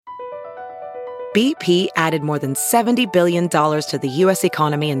BP added more than $70 billion to the U.S.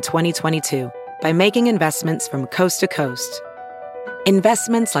 economy in 2022 by making investments from coast to coast.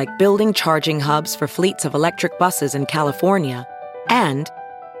 Investments like building charging hubs for fleets of electric buses in California and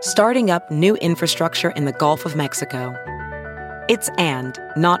starting up new infrastructure in the Gulf of Mexico. It's and,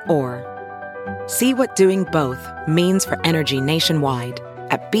 not or. See what doing both means for energy nationwide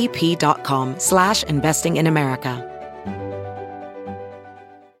at bp.com/investing in America.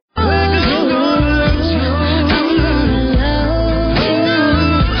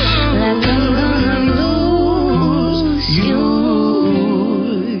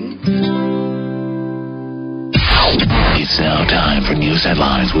 It's now time for news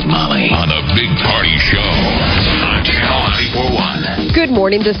headlines with Molly on the Big Party Show on Channel 941. Good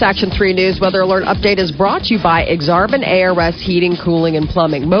morning. This Action 3 News weather alert update is brought to you by Exarban ARS Heating, Cooling, and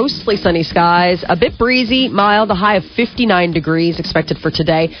Plumbing. Mostly sunny skies, a bit breezy, mild, a high of 59 degrees expected for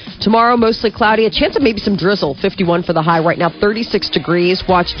today. Tomorrow, mostly cloudy, a chance of maybe some drizzle, 51 for the high. Right now, 36 degrees.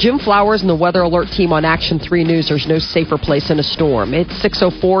 Watch Jim Flowers and the weather alert team on Action 3 News. There's no safer place in a storm. It's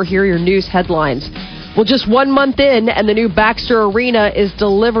 6:04. Here are your news headlines. Well, just 1 month in, and the new Baxter Arena is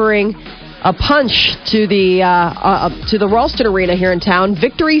delivering a punch to the Ralston Arena here in town.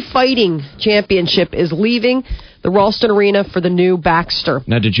 Victory Fighting Championship is leaving the Ralston Arena for the new Baxter.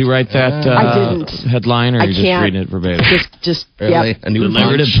 Now, did you write that I didn't. headline, or are you just reading it verbatim? Just really? Yep. A new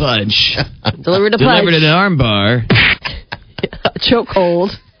Delivered a punch. Delivered a punch. Delivered an armbar. A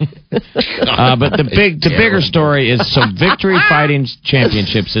chokehold. But the bigger story is, so Victory Fighting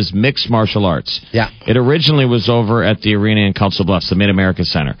Championships is mixed martial arts. Yeah. It originally was over at the arena in Council Bluffs, the Mid-America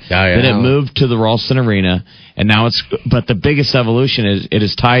Center. Yeah. Then it moved to the Ralston Arena, and now but the biggest evolution is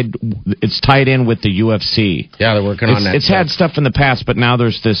it's tied in with the UFC. Yeah, they're working on that. It's had stuff in the past, but now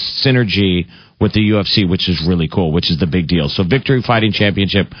there's this synergy with the UFC, which is really cool, which is the big deal. So Victory Fighting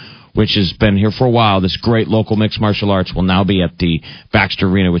Championship, which has been here for a while, this great local mixed martial arts, will now be at the Baxter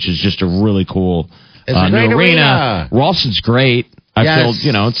Arena, which is just a really cool new arena. Ralston's great. I feel,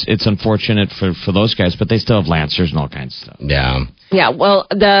 it's unfortunate for those guys, but they still have Lancers and all kinds of stuff. Yeah. Yeah, well,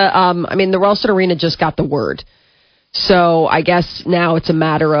 the Ralston Arena just got the word. So I guess now it's a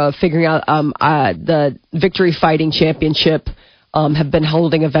matter of figuring out the Victory Fighting Championship have been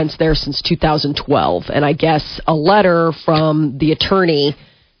holding events there since 2012. And I guess a letter from the attorney.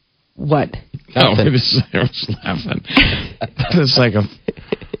 What? Oh, I was laughing. It's like a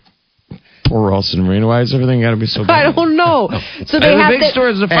poor Ralston Arena. Why is everything got to be so bad? I don't know. So they the big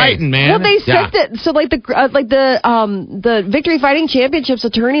story is the fighting, man. Well, they said that. So the Victory Fighting Championships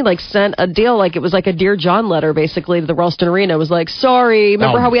attorney sent a deal, it was like a Dear John letter basically to the Ralston Arena. It was like, sorry,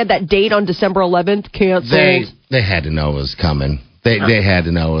 remember how we had that date on December 11th canceled? They had to know it was coming. They had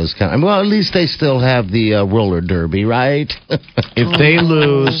to know it was coming. Well, at least they still have the roller derby, right? If they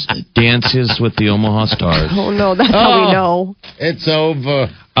lose, dances with the Omaha Stars. Oh, no, that's how we know. It's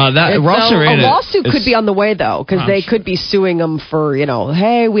over. A lawsuit could be on the way, though, because they could be suing them for,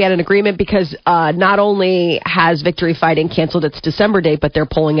 hey, we had an agreement, because not only has Victory Fighting canceled its December date, but they're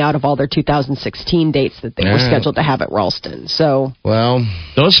pulling out of all their 2016 dates that they were scheduled to have at Ralston. So, well,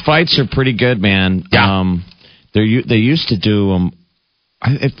 those fights are pretty good, man. Yeah. They used to do them.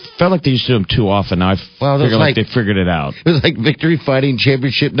 It felt like they used to do them too often. Now I feel like they figured it out. It was like Victory Fighting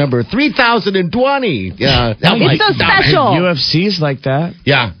Championship number 3020. Yeah, it's so special. UFC's like that.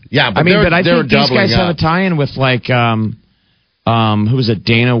 Yeah. But I think these guys have a tie-in with who was it,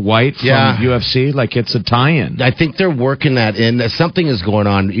 Dana White from UFC? It's a tie-in. I think they're working that in. Something is going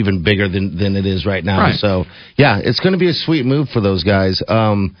on even bigger than it is right now. Right. So it's going to be a sweet move for those guys.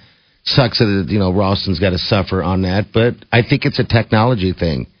 Sucks that Ralston's got to suffer on that, but I think it's a technology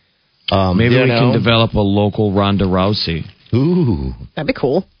thing. Maybe we can develop a local Ronda Rousey. Ooh, that'd be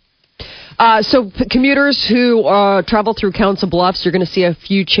cool. So commuters who travel through Council Bluffs, you're going to see a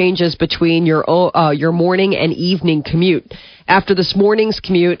few changes between your morning and evening commute. After this morning's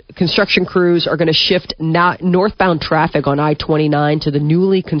commute, construction crews are going to shift northbound traffic on I-29 to the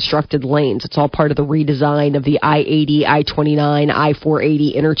newly constructed lanes. It's all part of the redesign of the I-80, I-29,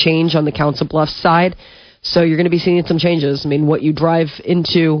 I-480 interchange on the Council Bluffs side. So you're going to be seeing some changes. I mean, what you drive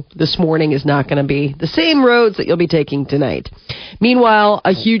into this morning is not going to be the same roads that you'll be taking tonight. Meanwhile,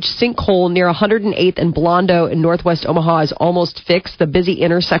 a huge sinkhole near 108th and Blondo in northwest Omaha is almost fixed. The busy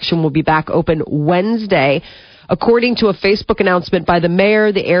intersection will be back open Wednesday. According to a Facebook announcement by the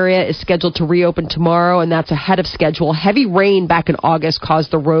mayor, the area is scheduled to reopen tomorrow, and that's ahead of schedule. Heavy rain back in August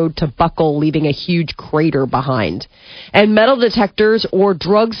caused the road to buckle, leaving a huge crater behind. And metal detectors or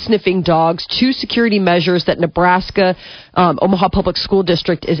drug-sniffing dogs, two security measures that Nebraska Omaha Public School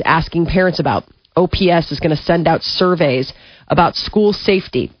District is asking parents about. OPS is going to send out surveys about school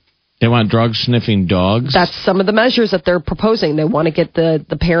safety. They want drug-sniffing dogs? That's some of the measures that they're proposing. They want to get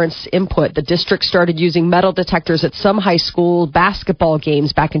the parents' input. The district started using metal detectors at some high school basketball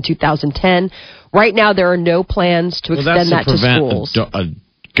games back in 2010. Right now, there are no plans to extend that to schools. A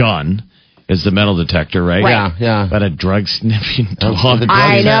gun is the metal detector, right? Yeah. But a drug-sniffing dog?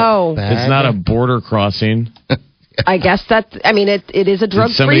 I know. It's not a border crossing. I guess it is a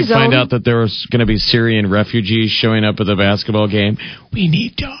drug-free zone. Somebody find out that there was going to be Syrian refugees showing up at the basketball game. We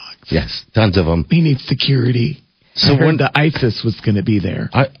need dogs. Yes, tons of them. We need security. So when the ISIS was going to be there,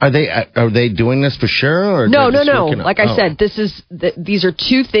 are they doing this for sure? Or no. Like I said, these are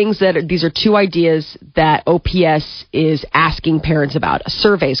two things these are two ideas that OPS is asking parents about. A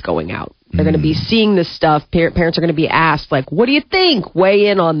survey's going out. They're going to be seeing this stuff. Parents are going to be asked, like, what do you think? Weigh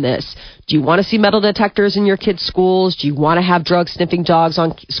in on this. Do you want to see metal detectors in your kids' schools? Do you want to have drug-sniffing dogs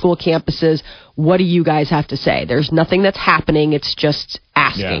on school campuses? What do you guys have to say? There's nothing that's happening. It's just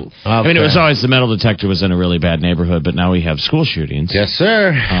asking. Yeah. Okay. I mean, it was always the metal detector was in a really bad neighborhood, but now we have school shootings. Yes,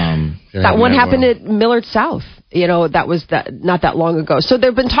 sir. That one happened at Millard South. That was not that long ago. So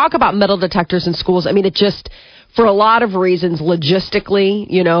there've been talk about metal detectors in schools. I mean, it just... For a lot of reasons, logistically,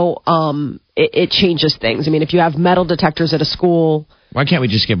 it changes things. I mean, if you have metal detectors at a school... Why can't we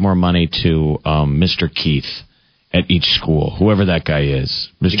just give more money to Mr. Keith at each school, whoever that guy is?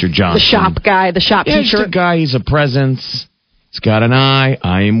 Mr. Johnson. The shop guy, the shop teacher. He's the guy, he's a presence. He's got an eye.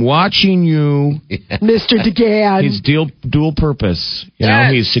 I am watching you. Mr. DeGan. He's dual purpose.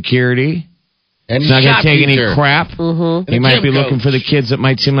 He's security. And he's not going to take any crap. Mm-hmm. He might be looking for the kids that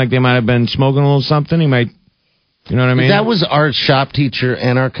might seem like they might have been smoking a little something. He might... You know what I mean? That was our shop teacher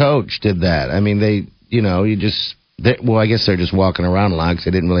and our coach did that. I mean, I guess they're just walking around a lot because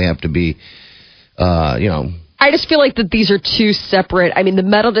they didn't really have to be, I just feel like that these are two separate. I mean, the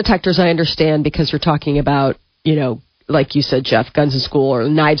metal detectors I understand because you're talking about, like you said, Jeff, guns in school or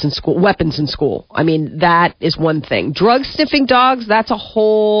knives in school, weapons in school. I mean, that is one thing. Drug-sniffing dogs, that's a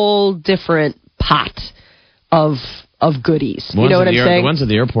whole different pot of goodies. You know what I'm saying? The ones at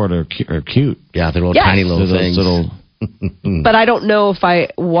the airport are cute. Yeah, they're tiny little things. But I don't know if I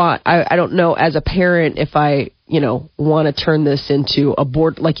want. I don't know as a parent if I want to turn this into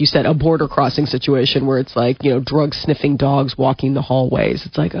like you said, a border crossing situation where it's like drug sniffing dogs walking the hallways.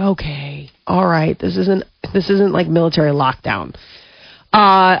 It's like, okay, all right, this isn't like military lockdown.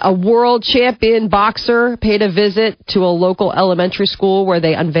 A world champion boxer paid a visit to a local elementary school where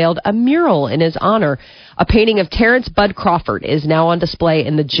they unveiled a mural in his honor. A painting of Terrence Bud Crawford is now on display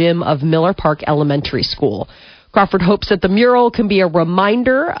in the gym of Miller Park Elementary School. Crawford hopes that the mural can be a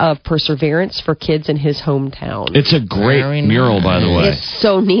reminder of perseverance for kids in his hometown. It's a great mural, by the way. It's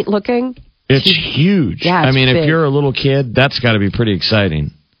so neat looking. It's huge. Yeah, I mean, big. If you're a little kid, that's got to be pretty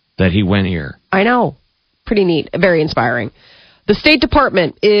exciting that he went here. I know. Pretty neat. Very inspiring. The State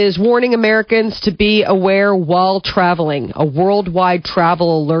Department is warning Americans to be aware while traveling. A worldwide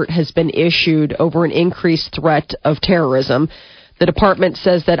travel alert has been issued over an increased threat of terrorism. The department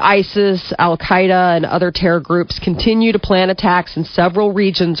says that ISIS, Al-Qaeda, and other terror groups continue to plan attacks in several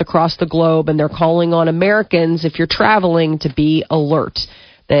regions across the globe, and they're calling on Americans, if you're traveling, to be alert.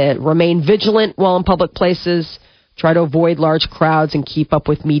 They remain vigilant while in public places. Try to avoid large crowds and keep up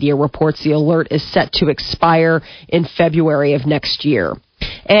with media reports. The alert is set to expire in February of next year.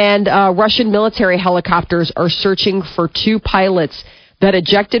 And Russian military helicopters are searching for two pilots that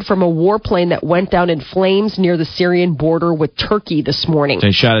ejected from a warplane that went down in flames near the Syrian border with Turkey this morning. They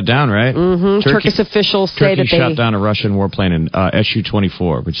shot it down, right? Mm-hmm. Turkish officials say that Turkey shot down a Russian warplane in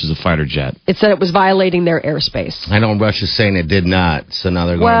Su-24, which is a fighter jet. It said it was violating their airspace. I know Russia's saying it did not, so now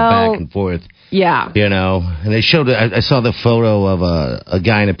they're going back and forth. Yeah. And they showed, I saw the photo of a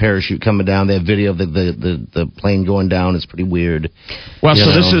guy in a parachute coming down. They have video of the plane going down. It's pretty weird. Well,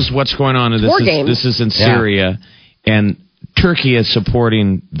 this is what's going on. This is in Syria, and Turkey is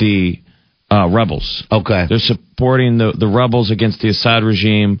supporting the rebels. Okay. They're supporting the rebels against the Assad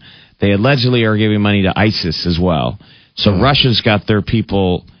regime. They allegedly are giving money to ISIS as well. So Russia's got their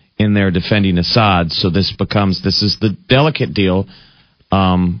people in there defending Assad. So this is the delicate deal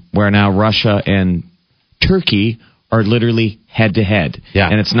where now Russia and Turkey are literally head-to-head. Yeah.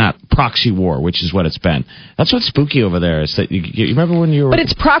 And it's not proxy war, which is what it's been. That's what's spooky over there. Is that you remember when you were... But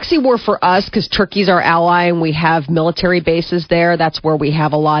it's proxy war for us because Turkey's our ally and we have military bases there. That's where we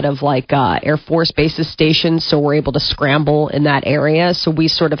have a lot of Air Force bases stationed, so we're able to scramble in that area. So we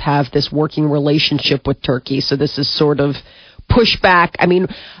sort of have this working relationship with Turkey. So this is sort of pushback. I mean,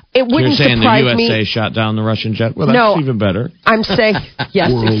 it wouldn't surprise me. You're saying the USA shot down the Russian jet? Well, that's even better. I'm saying,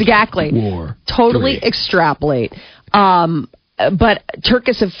 yes, World exactly. War Totally III. extrapolate. But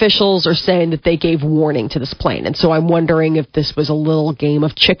Turkish officials are saying that they gave warning to this plane. And so I'm wondering if this was a little game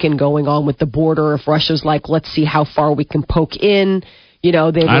of chicken going on with the border, if Russia's like, let's see how far we can poke in. You know,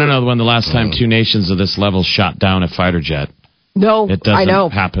 I don't know when the last time two nations of this level shot down a fighter jet. No, it doesn't I know.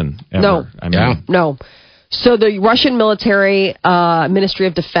 happen ever. No, no. So the Russian military Ministry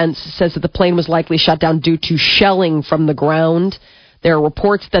of Defense says that the plane was likely shot down due to shelling from the ground. There are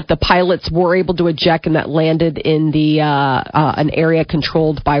reports that the pilots were able to eject and that landed in the an area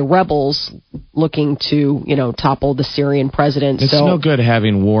controlled by rebels looking to, topple the Syrian president. It's no good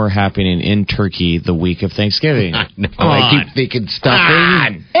having war happening in Turkey the week of Thanksgiving. I know. I keep thinking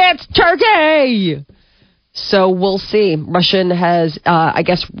stuffing. It's Turkey! So we'll see. Russian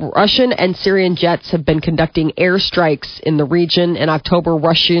and Syrian jets have been conducting airstrikes in the region. In October,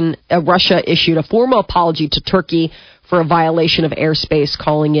 Russia issued a formal apology to Turkey for a violation of airspace,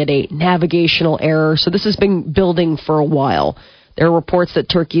 calling it a navigational error. So this has been building for a while. There are reports that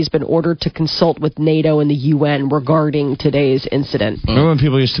Turkey's been ordered to consult with NATO and the UN regarding today's incident. Remember when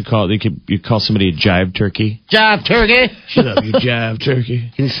people used to you call somebody a jive turkey? Jive turkey. Shut up, you jive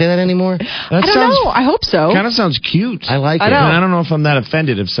turkey. Can you say that anymore? I don't know. I hope so. Kind of sounds cute. I like it. I don't know if I'm that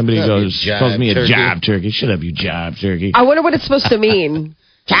offended if somebody calls me a jive turkey. Shut up, you jive turkey. I wonder what it's supposed to mean.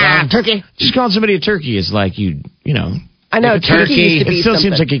 Jive turkey. Just calling somebody a turkey is like you know. I know, turkey used to be it still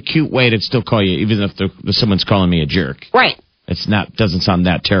something. seems like a cute way to still call you, even if someone's calling me a jerk. Right. Doesn't sound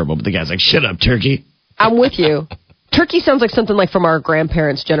that terrible, but the guy's like, shut up, turkey. I'm with you. Turkey sounds like something like from our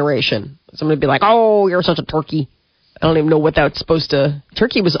grandparents' generation. Somebody would be like, oh, you're such a turkey. I don't even know what that's supposed to...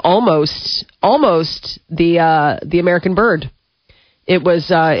 Turkey was almost the American bird. It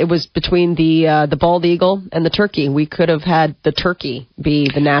was between the bald eagle and the turkey. We could have had the turkey be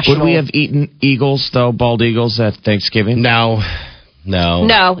the national... Would we have eaten eagles, though, bald eagles at Thanksgiving?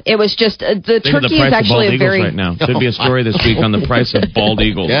 No, it was just the turkey is actually a very right now. Should be a story this week on the price of bald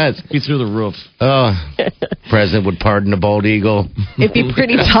eagles. Yes, be through the roof. Oh, president would pardon a bald eagle. It'd be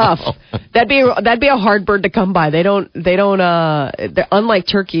pretty tough. That'd be a hard bird to come by. They don't unlike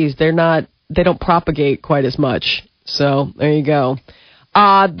turkeys. They don't propagate quite as much. So there you go.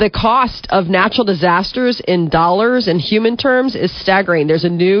 The cost of natural disasters in dollars and human terms is staggering. There's a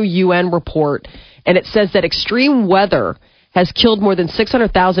new UN report, and it says that extreme weather has killed more than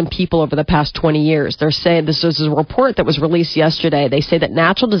 600,000 people over the past 20 years. They're saying this is a report that was released yesterday. They say that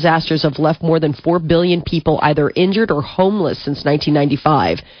natural disasters have left more than 4 billion people either injured or homeless since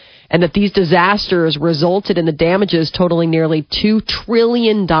 1995, and that these disasters resulted in the damages totaling nearly $2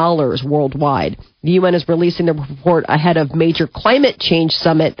 trillion worldwide. The UN is releasing the report ahead of major climate change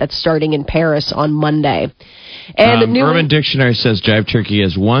summit that's starting in Paris on Monday. And the new Urban Dictionary says jive turkey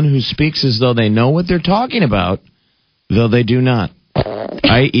is one who speaks as though they know what they're talking about, though they do not.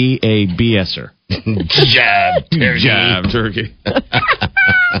 I.e. a BSer. Jive turkey. Jive turkey.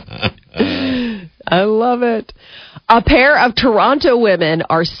 I love it. A pair of Toronto women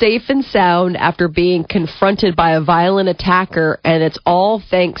are safe and sound after being confronted by a violent attacker, and it's all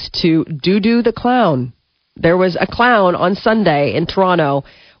thanks to Doo-Doo the clown. There was a clown on Sunday in Toronto,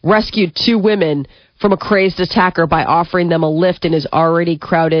 rescued 2 women from a crazed attacker by offering them a lift in his already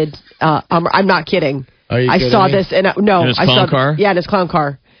crowded... I'm not kidding. I saw this, and in his clown car? Yeah, in his clown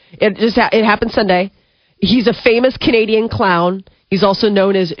car. It happened Sunday. He's a famous Canadian clown. He's also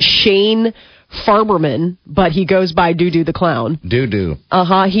known as Shane Farberman, but he goes by Doo-Doo the clown. Doo-Doo.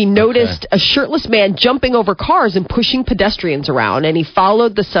 He noticed a shirtless man jumping over cars and pushing pedestrians around, and he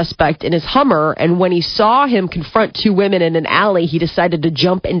followed the suspect in his Hummer, and when he saw him confront 2 women in an alley, he decided to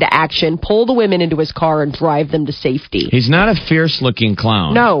jump into action, pull the women into his car, and drive them to safety. He's not a fierce-looking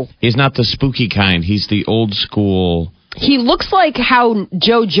clown. No. He's not the spooky kind. He's the old-school... He looks like how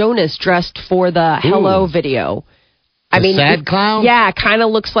Joe Jonas dressed for the Hello video. Sad clown? Yeah, kind of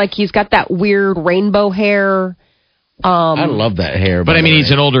looks like he's got that weird rainbow hair. I love that hair. But he's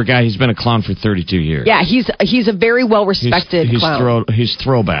an older guy. He's been a clown for 32 years. Yeah, he's a very well-respected clown. He's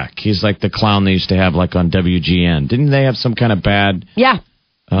throwback. He's like the clown they used to have like on WGN. Didn't they have some kind of bad... Yeah,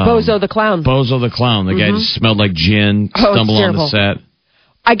 Bozo the clown. Bozo the clown. The guy just smelled like gin, stumbled on the set.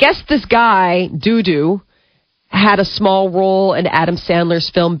 I guess this guy, Doo-Doo, had a small role in Adam Sandler's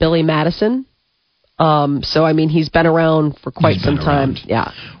film Billy Madison. So, he's been around for quite some time.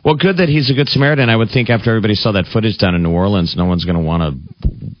 Yeah. Well, good that he's a good Samaritan. I would think after everybody saw that footage down in New Orleans, no one's going to want to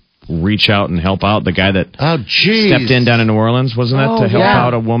reach out and help out. The guy that jeez. stepped in down in New Orleans, wasn't that, to help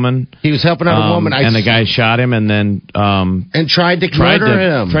out a woman? He was helping out a woman. And the guy shot him and then... and tried to murder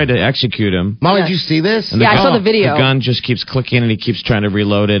him. Tried to execute him. Molly, did you see this? I saw the video. The gun just keeps clicking and he keeps trying to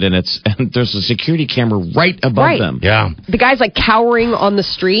reload it, and there's a security camera right above them. Yeah. The guy's like cowering on the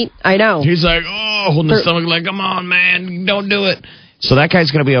street. I know. He's like, holding his stomach like, come on, man, don't do it. So that guy's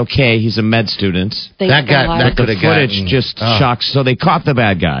going to be okay. He's a med student. That the footage just shocks. So they caught the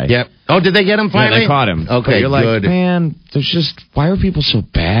bad guy. Yep. Oh, did they get him finally? Yeah, they caught him. Okay, but you're good. Like, man, why are people so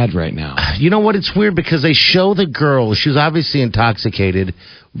bad right now? You know what? It's weird because they show the girl. She was obviously intoxicated,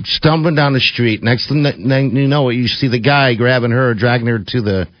 stumbling down the street. Next thing you know, you see the guy grabbing her, dragging her to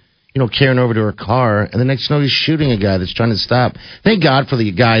the, carrying her over to her car. And the next thing you know, he's shooting a guy that's trying to stop. Thank God for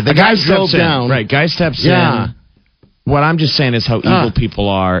the guy. The guy drove down. Right, guy steps in. What I'm just saying is how evil people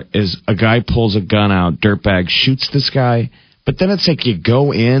are, is a guy pulls a gun out, dirtbag, shoots this guy, but then it's like you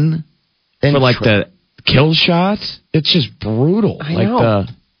go in for like the kill shot. It's just brutal. I know.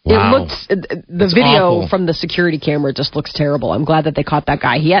 Wow. It looks the video awful. From the security camera just looks terrible. I'm glad that they caught that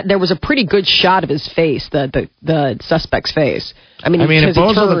guy. There was a pretty good shot of his face, the suspect's face. I mean, if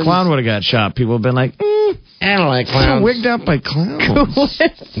Bozo the Clown would have got shot, people would have been like, I don't like clowns. So wigged out by clowns.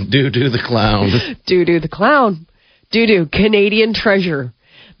 Doo-doo the Clown. Doo-doo the Clown. Doo-doo, Canadian Treasure.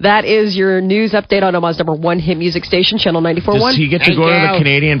 That is your news update on Omaha's #1 hit music station, Channel 94.1. Does he get to go to the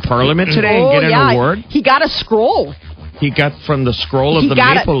Canadian Parliament today and get an award? He got a scroll. He got from the scroll of the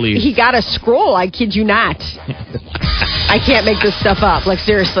Maple Leaf. He got a scroll. I kid you not. I can't make this stuff up. Like,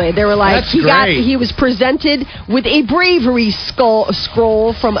 seriously. They were like, he was presented with a bravery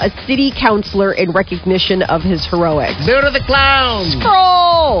scroll from a city councilor in recognition of his heroics. Due to the Clown.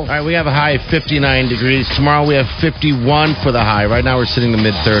 Scroll. All right, we have a high of 59 degrees. Tomorrow we have 51 for the high. Right now we're sitting in the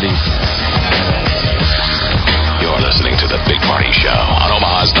mid-30s. You're listening to The Big Party Show on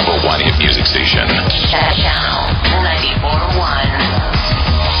Omaha's #1 hit music station. Channel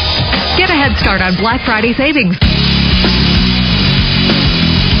 94.1. Get a head start on Black Friday savings.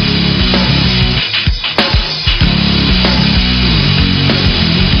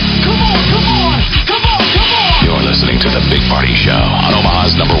 You're listening to The Big Party Show on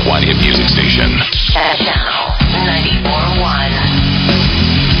Omaha's #1 hit music station. Channel 94.1.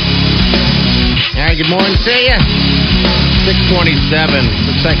 All right, good morning to you. 6:27.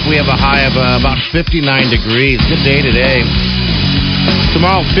 Looks like we have a high of about 59 degrees. Good day today.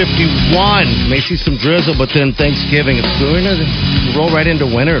 Tomorrow, 51. May see some drizzle, but then Thanksgiving, it's going to roll right into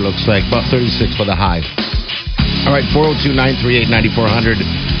winter, it looks like. About 36 for the high. All right,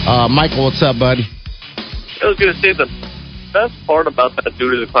 402-938-9400. Michael, what's up, bud? I was going to say the best part about that Doo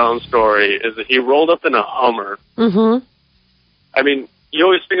to the Clown story is that he rolled up in a Hummer. Mm-hmm. I mean, you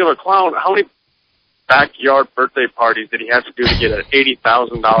always think of a clown. How many backyard birthday parties did he have to do to get an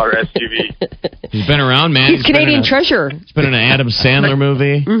 $80,000 SUV? He's been around, man. He's Canadian Treasure. He's been in an Adam Sandler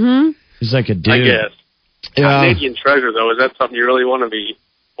movie. Mm-hmm. He's like a dude. I guess. Yeah. Canadian Treasure, though, is that something you really want to be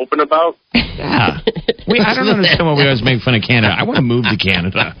open about? Yeah. I don't understand why we always make fun of Canada. I want to move to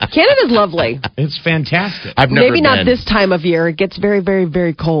Canada. Canada's lovely. It's fantastic. I've never Maybe not this time of year. It gets very, very,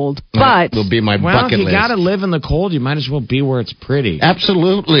 very cold. But it'll be my bucket list. If you got to live in the cold, you might as well be where it's pretty.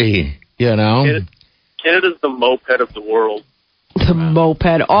 Absolutely. You know? Canada's the moped of the world. The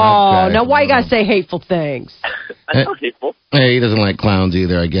moped. Oh, now why you got to say hateful things? That's not hateful. Hey, he doesn't like clowns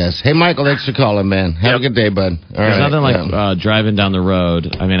either, I guess. Hey, Michael, thanks for calling, man. Have a good day, bud. There's nothing like driving down the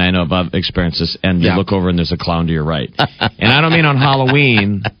road. I mean, I know I've experienced this, and you look over and there's a clown to your right. And I don't mean on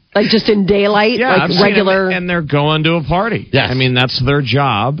Halloween. Like just in daylight, like regular. And they're going to a party. Yes. I mean, that's their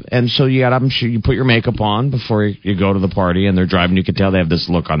job. And so I'm sure you put your makeup on before you go to the party, and they're driving. You can tell they have this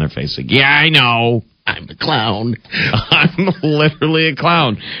look on their face. Like, yeah, I know. I'm a clown. I'm literally a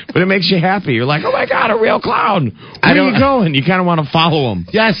clown. But it makes you happy. You're like, oh, my God, a real clown. Where are you going? You kind of want to follow them.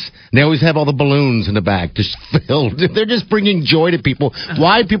 Yes. They always have all the balloons in the back just filled. They're just bringing joy to people.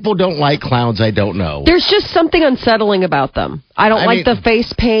 Why people don't like clowns, I don't know. There's just something unsettling about them. I don't like the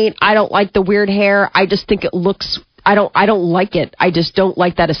face paint. I don't like the weird hair. I just think it looks... I don't like it. I just don't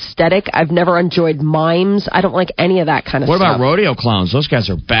like that aesthetic. I've never enjoyed mimes. I don't like any of that kind of stuff. What about rodeo clowns? Those guys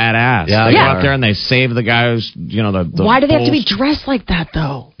are badass. Yeah, they go out there and they save the guy who's, the Why do they have to bulls. be dressed like that,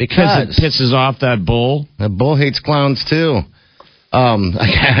 though? Because it pisses off that bull. The bull hates clowns, too. I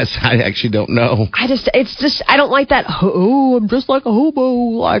guess. I actually don't know. I don't like that. Oh, I'm just like a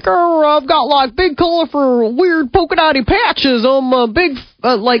hobo. Like, I've got like big colorful, weird polka dotty patches on my big,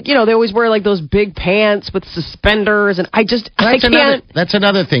 they always wear like those big pants with suspenders, and I can't. That's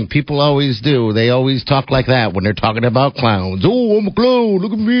another thing people always do. They always talk like that when they're talking about clowns. Oh, I'm a clown.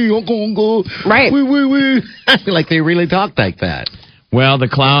 Look at me, Uncle. Right. Wee. Like they really talk like that. Well,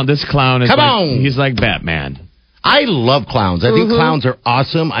 this clown is Come like, on. he's like Batman. I love clowns. I think clowns are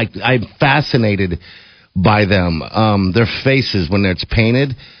awesome. I'm fascinated by them. Their faces when it's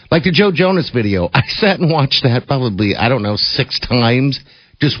painted. Like the Joe Jonas video. I sat and watched that probably, 6 times.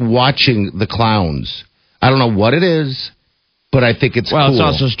 Just watching the clowns. I don't know what it is, but I think it's cool. Well, it's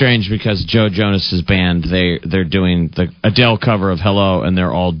also strange because Joe Jonas's band, they're doing the Adele cover of Hello, and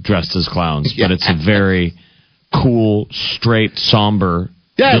they're all dressed as clowns. Yeah. But it's a very cool, straight, somber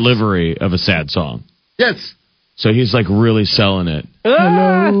delivery of a sad song. Yes. So he's like really selling it.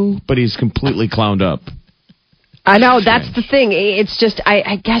 Hello. But he's completely clowned up. I know, that's the thing. It's just,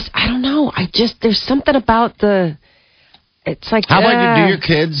 I guess, I don't know. There's something about it's like... How about do your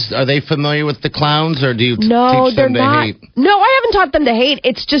kids, are they familiar with the clowns, or do you teach them to hate? No, I haven't taught them to hate.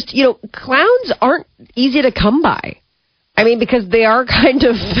 It's just, clowns aren't easy to come by. I mean, because they are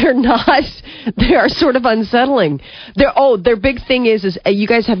they are sort of unsettling. Their big thing is you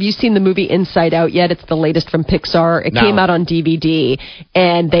guys, have you seen the movie Inside Out yet? It's the latest from Pixar. It came out on DVD,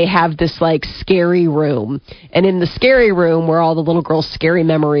 and they have this like scary room. And in the scary room where all the little girl's scary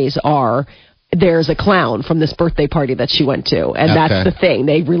memories are, there's a clown from this birthday party that she went to. And that's the thing.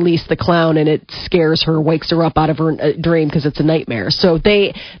 They release the clown, and it scares her, wakes her up out of her dream because it's a nightmare. So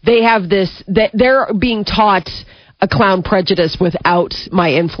they have this, they're being taught a clown prejudice without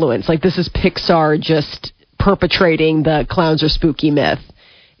my influence. Like, this is Pixar just perpetrating the clowns are spooky myth.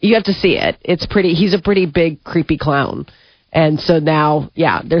 You have to see it. He's a pretty big, creepy clown. And so now,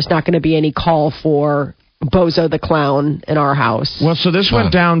 there's not going to be any call for Bozo the Clown in our house. Well, so this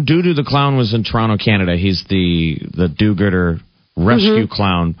went down. Dudu the Clown was in Toronto, Canada. He's the do-gooder rescue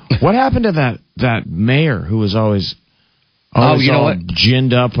clown. What happened to that mayor who was always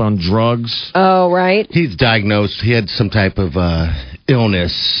ginned up on drugs? Oh, right. He's diagnosed. He had some type of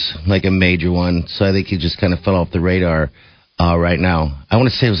illness, like a major one. So I think he just kind of fell off the radar right now. I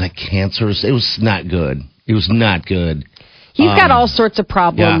want to say it was like cancerous. It was not good. It was not good. He's got all sorts of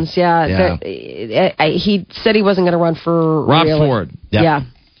problems. Yeah. He said he wasn't going to run for Rob Ford. Yeah.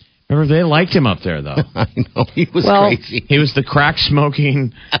 Remember, they liked him up there, though. I know. He was crazy. He was the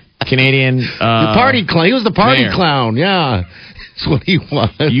crack-smoking Canadian the party clown. He was the party mayor. clown. Yeah. That's what he was.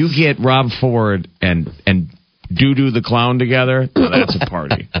 You get Rob Ford and Dudu the Clown together, that's a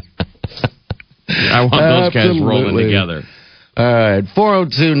party. I want those guys rolling together. All right,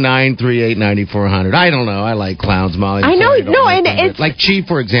 402-938-9400. I don't know. I like clowns, Molly. I know. No, and it's like Chi,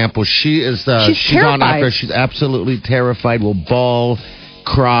 for example. She is she's on after. She's absolutely terrified. Will bawl,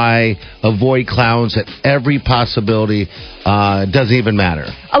 cry, avoid clowns at every possibility. Doesn't even matter.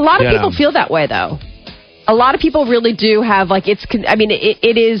 A lot of people feel that way, though. A lot of people really do have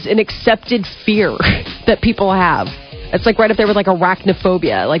it is an accepted fear that people have. It's like right up there with like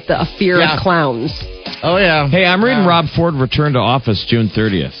arachnophobia, like a fear of clowns. Oh, yeah. Hey, I'm reading Rob Ford returned to office June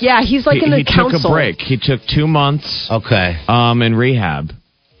 30th. Yeah, he's like in the council. He took a break. He took 2 months in rehab.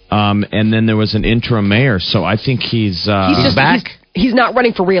 And then there was an interim mayor, so I think he's back. He's not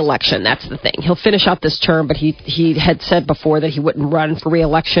running for re-election. That's the thing. He'll finish out this term, but he had said before that he wouldn't run for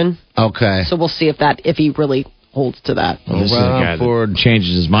re-election. Okay. So we'll see if he really holds to that. Well, this is a guy that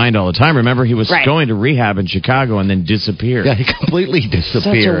changes his mind all the time. Remember, he was going to rehab in Chicago and then disappeared. Yeah, he completely disappeared.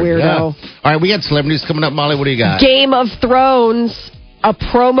 Such a weirdo. Yeah. All right, we got celebrities coming up. Molly, what do you got? Game of Thrones. A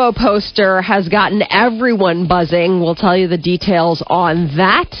promo poster has gotten everyone buzzing. We'll tell you the details on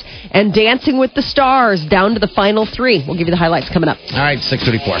that. And Dancing with the Stars, down to the final 3. We'll give you the highlights coming up. All right,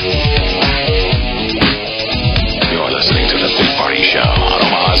 6:34. You're listening to The Big Party Show on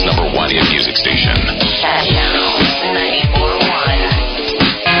Omaha's #1 hit music station. Channel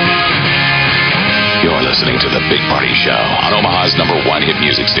 94.1. You're listening to The Big Party Show on Omaha's #1 hit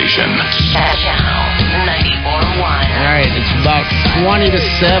music station. Channel 94.1. All right, it's about 20 to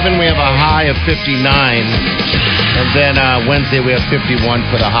 7. We have a high of 59. And then Wednesday we have 51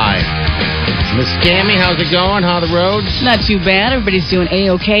 for the high. Miss Cammy, how's it going? How are the roads? Not too bad. Everybody's doing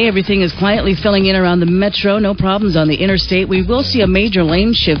A-OK. Everything is quietly filling in around the metro. No problems on the interstate. We will see a major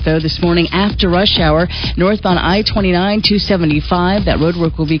lane shift, though, this morning after rush hour. Northbound I-29, 275. That road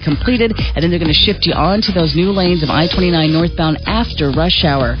work will be completed, and then they're going to shift you on to those new lanes of I-29 northbound after rush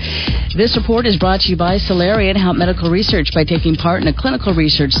hour. This report is brought to you by Solarian. Help medical research by taking part in a clinical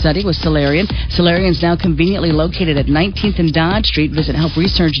research study with Solarian. Solarian is now conveniently located at 19th and Dodge Street. Visit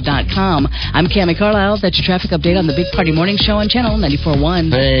helpresearch.com. I'm Cammie Carlisle. That's your traffic update on the Big Party Morning Show on Channel 94.1.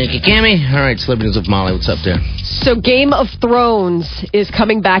 Thank you, Cammie. All right, celebrities of Molly. What's up there? So Game of Thrones is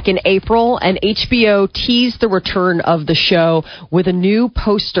coming back in April, and HBO teased the return of the show with a new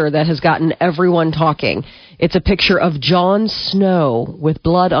poster that has gotten everyone talking. It's a picture of Jon Snow with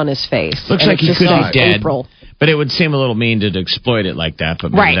blood on his face. Looks like he could be dead. April. But it would seem a little mean to exploit it like that.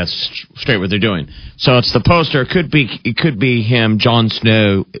 But maybe Right. that's straight what they're doing. So it's the poster. It could be him, Jon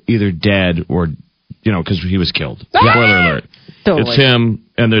Snow, either dead or, because he was killed. Spoiler alert. Totally. It's him,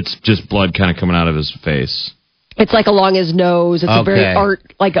 and it's just blood kind of coming out of his face. It's like along his nose. It's a very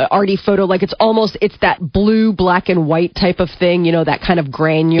arty photo. Like it's that blue, black and white type of thing. That kind of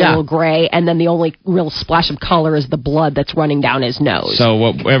granular gray. And then the only real splash of color is the blood that's running down his nose. So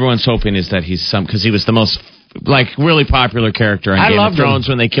what everyone's hoping is that he's because he was the most really popular character on Game of Thrones.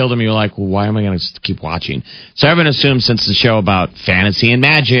 When they killed him, you're like, well, why am I going to keep watching? So everyone assumes since the show about fantasy and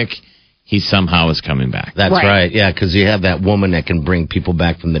magic, he somehow is coming back. That's right. Yeah, because you have that woman that can bring people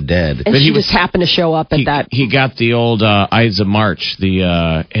back from the dead. And he just happened to show up at that. He got the old Ides of March,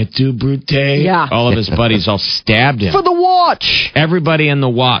 the Et tu Brute. Yeah. All of his buddies all stabbed him. For the watch. Everybody in the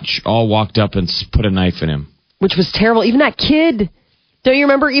watch all walked up and put a knife in him. Which was terrible. Even that kid. Don't you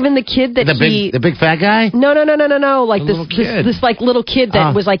remember even the kid that the big fat guy? No. Like this little kid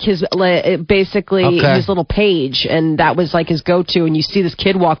that was like his his little page, and that was like his go-to. And you see this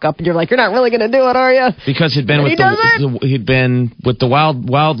kid walk up, and you're like, you're not really going to do it, are you? Because he'd been he'd been with the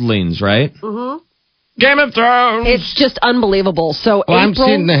wildlings, right? Mm-hmm. Game of Thrones. It's just unbelievable. So I'm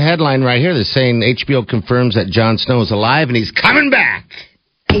seeing the headline right here that's saying HBO confirms that Jon Snow is alive and he's coming back.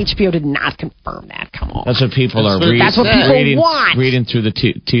 HBO did not confirm that. Come on. That's what people are reading. That's what people want. Reading through the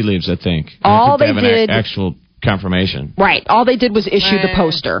tea leaves, I think. All they did. An actual confirmation. Right. All they did was issue the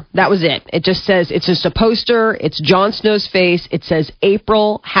poster. That was it. It just says, it's just a poster. It's Jon Snow's face. It says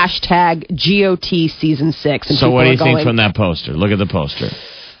April #GOT season 6. And so what do you think from that poster? Look at the poster.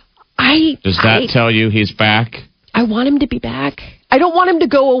 Does that tell you he's back? I want him to be back. I don't want him to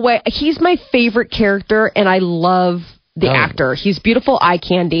go away. He's my favorite character, and I love the actor. He's beautiful eye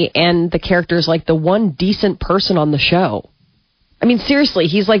candy, and the character is like the one decent person on the show. I mean, seriously,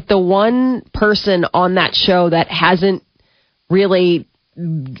 he's like the one person on that show that hasn't really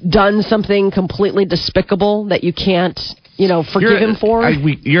done something completely despicable that you can't, forgive him for.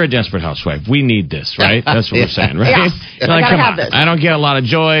 You're a desperate housewife. We need this, right? That's what we're saying, right? Yeah. Like, come on. I don't get a lot of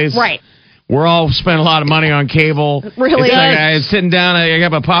joys. Right. We're all spending a lot of money on cable. Really? It's like I'm sitting down, I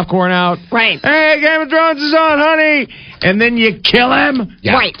got my popcorn out. Right. Hey, Game of Thrones is on, honey. And then you kill him.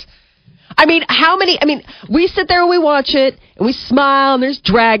 Yeah. Right. We sit there and we watch it, and we smile, and there's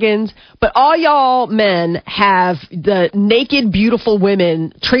dragons, but all y'all men have the naked, beautiful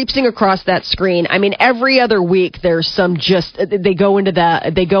women traipsing across that screen. I mean, every other week there's some they go into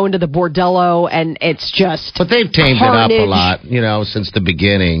the bordello, and it's just But they've tamed carnage. it up a lot, since the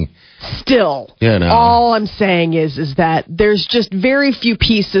beginning. Still, all I'm saying is that there's just very few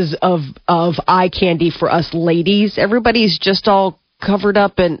pieces of eye candy for us ladies. Everybody's just all covered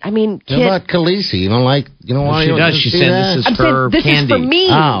up, and What about Khaleesi? You don't like? You don't want? She does. She said this is her this candy. is for me.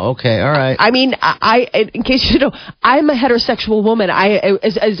 Oh, okay, all right. I mean, in case you don't know, I'm a heterosexual woman.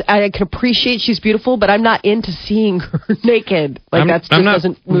 I can appreciate she's beautiful, but I'm not into seeing her naked.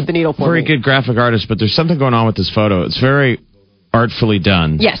 Doesn't move the needle for me. Very good graphic artist, but there's something going on with this photo. It's very artfully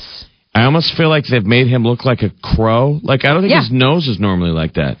done. Yes. I almost feel like they've made him look like a crow. Like, I don't think his nose is normally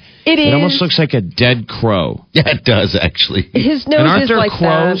like that. It almost looks like a dead crow. Yeah, it does, actually. His nose aren't is there like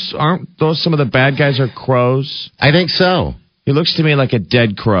crows? that. Aren't those some of the bad guys are crows? I think so. He looks to me like a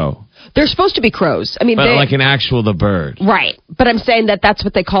dead crow. They're supposed to be crows. I mean, like an actual the bird. Right. But I'm saying that's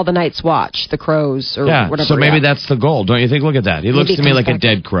what they call the Night's Watch, the crows or whatever. So maybe that's the goal. Don't you think? Look at that. He looks to me like a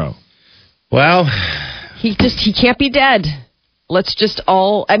dead crow. Well, he can't be dead. Let's just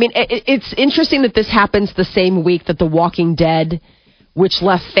all... it's interesting that this happens the same week that The Walking Dead, which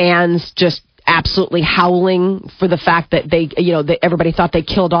left fans just absolutely howling for the fact that everybody thought they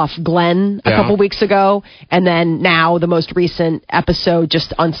killed off Glenn a couple weeks ago. And then now the most recent episode,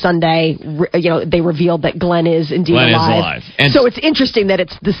 just on Sunday, they revealed that Glenn is indeed alive. And so it's interesting that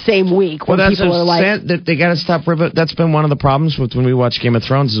it's the same week when people are like... That they got to stop... That's been one of the problems with when we watch Game of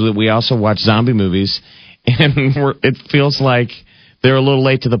Thrones, is that we also watch zombie movies. And it feels like they're a little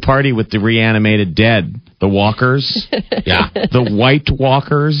late to the party with the reanimated dead. The walkers. The White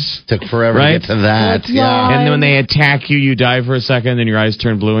Walkers. Took forever to get to that. And then when they attack you, you die for a second, then your eyes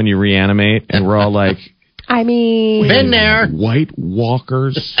turn blue and you reanimate. And we're all like... been there. White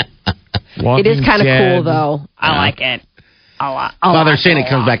Walkers. It is kind of cool, though. I like it. They're saying it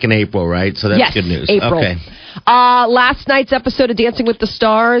comes back in April, right? So that's good news. April. Okay. Last night's episode of Dancing with the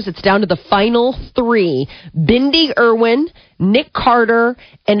Stars, it's down to the final 3. Bindi Irwin, Nick Carter,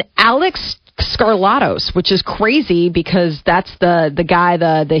 and Alex Scarlatos, which is crazy because that's the guy,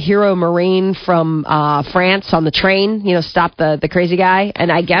 the hero Marine from France on the train, stopped the crazy guy.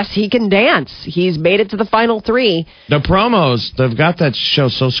 And I guess he can dance. He's made it to the final 3. The promos, they've got that show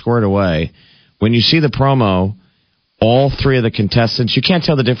so squared away when you see the promo, all three of the contestants, you can't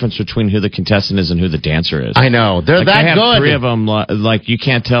tell the difference between who the contestant is and who the dancer is. I know. They're Like, that they have good. three of them. Like, you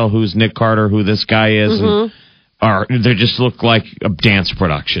can't tell who's Nick Carter, who this guy is. Or they just look like a dance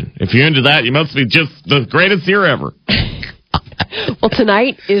production. If you're into that, you must be just the greatest year ever. Well,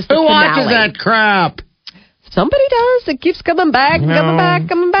 tonight is the Who finale. watches that crap? Somebody does. It keeps coming back,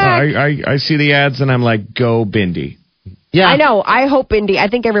 coming back. I see the ads and I'm like, go Bindi. Yeah. I know. I hope Bindi. I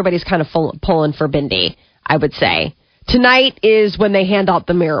think everybody's kind of pulling for Bindi, I would say. Tonight is when they hand out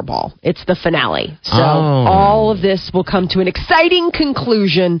the mirror ball. It's the finale. So all of this will come to an exciting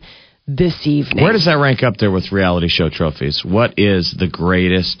conclusion this evening. Where does that rank up there with reality show trophies? What is the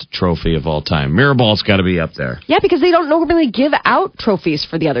greatest trophy of all time? Mirror ball's got to be up there. Yeah, because they don't normally give out trophies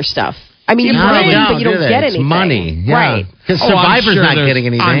for the other stuff. I mean, you No, win, they don't, but you don't do they? get It's anything. money. Yeah. Right. Because I'm Survivor's sure not there's- getting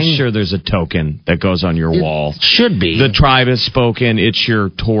anything. I'm sure there's a token that goes on your wall. Should be. The tribe has spoken. It's your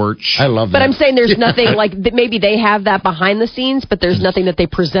torch. I love that. But I'm saying there's nothing like maybe they have that behind the scenes, but there's nothing that they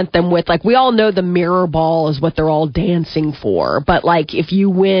present them with. Like we all know the mirror ball is what they're all dancing for. But like if you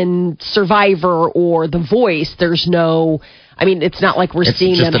win Survivor or The Voice, there's no. I mean, it's not like we're It's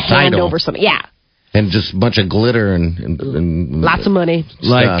seeing just them a hand title. over something. Yeah, And just a bunch of glitter and lots of money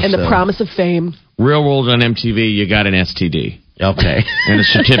Like- stuff, and the so. promise of fame. Real World on MTV, you got an STD. Okay. And a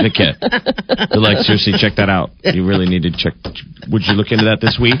certificate. They're like, seriously, check that out. You really need to check. Would you look into that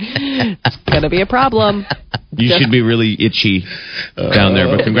this week? It's gonna be a problem. You should be really itchy down there,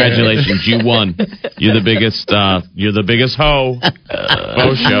 but congratulations, you won. You're the biggest. You're the biggest hoe.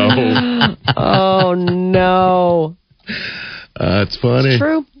 Ho show. Oh no. It's funny.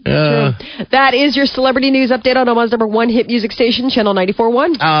 True. Yeah. True. That is your celebrity news update on Omaha's #1 hit music station, Channel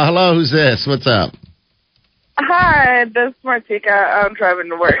 94.1. Hello, who's this? What's up? Hi, this is Martika. I'm driving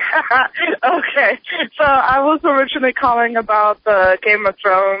to work. Okay, so I was originally calling about the Game of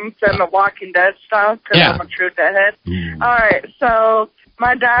Thrones and the Walking Dead stuff because Yeah. I'm a true deadhead. All right, so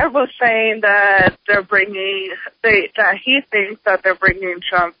my dad was saying that that he thinks that they're bringing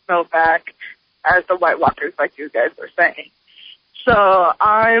Jon Snow back as the White Walkers, like you guys were saying. So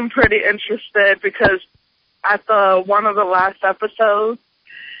I'm pretty interested because at one of the last episodes,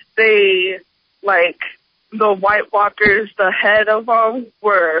 they the White Walkers, the head of them,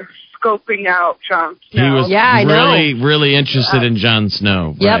 were scoping out Jon Snow. He was I know. really, really interested in Jon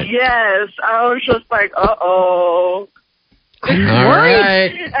Snow. Yep. Right. Yes, I was just like, uh-oh. All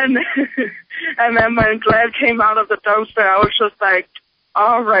right. And then when Glenn came out of the dumpster, I was just like,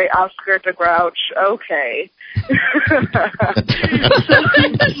 all right, Oscar the Grouch, okay.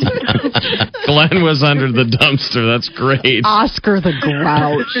 Glenn was under the dumpster. That's great. Oscar the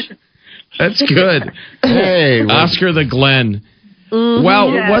Grouch. That's good. Hey. Oscar the Glenn. Mm-hmm.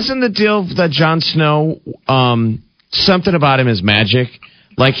 Well, Yes. wasn't the deal that Jon Snow, something about him is magic?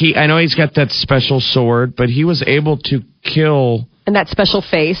 Like I know he's got that special sword, but he was able to kill And that special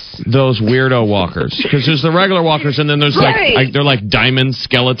face. those weirdo walkers. Because there's the regular walkers, and then there's Right. they're like diamond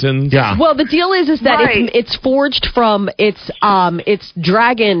skeletons. Yeah. Well, the deal is that Right. it's forged from it's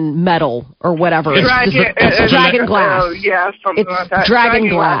dragon metal or whatever. It's dragon glass. Yeah, something It's like that. dragon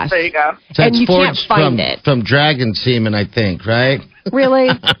glass. There you go. So and it's you can't forged find it. from dragon semen, I think, right? Really?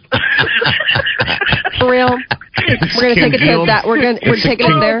 For real? We're gonna take it to that. We're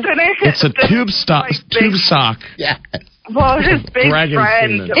taking it there. It's a tube sock. Yeah. Well, his big Dragon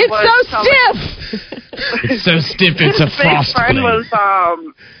friend. semen. It's was so telling- stiff. It's so stiff. It's a His big frost friend blade.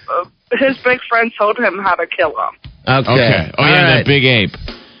 was his big friend told him how to kill him. Okay. Okay. Oh, All yeah, right. that big ape.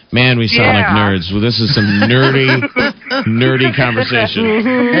 Man, we sound like Yeah. nerds. Well, this is some nerdy conversation.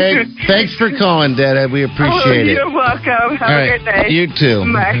 Hey, thanks for calling, Dad. We appreciate it. You're welcome. Have All a right. good day. You too.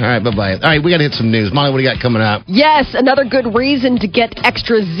 Bye. All right, bye-bye. All right, we got to hit some news. Molly, what do you got coming up? Yes, another good reason to get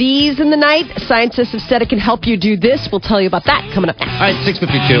extra Z's in the night. Scientists have said it can help you do this. We'll tell you about that coming up next. All right,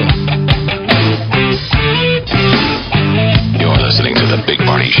 6:52. You're listening to The Big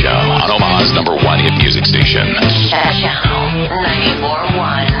Party Show on Omaha's #1 hit music station. Channel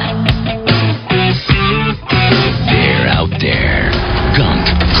 94.1. They're out there. Gunk,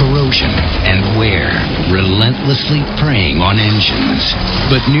 corrosion, and wear. Relentlessly preying on engines.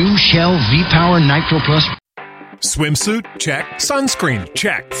 But new Shell V-Power Nitro Plus. Swimsuit? Check. Sunscreen?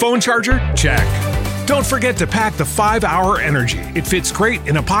 Check. Phone charger? Check. Don't forget to pack the 5-Hour Energy. It fits great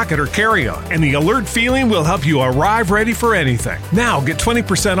in a pocket or carry-on, and the alert feeling will help you arrive ready for anything. Now get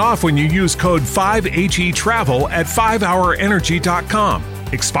 20% off when you use code 5HETRAVEL at 5hourenergy.com.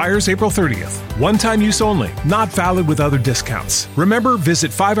 Expires April 30th. One-time use only. Not valid with other discounts. Remember, visit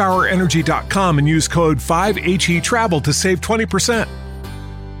 5hourenergy.com and use code 5HETRAVEL to save 20%.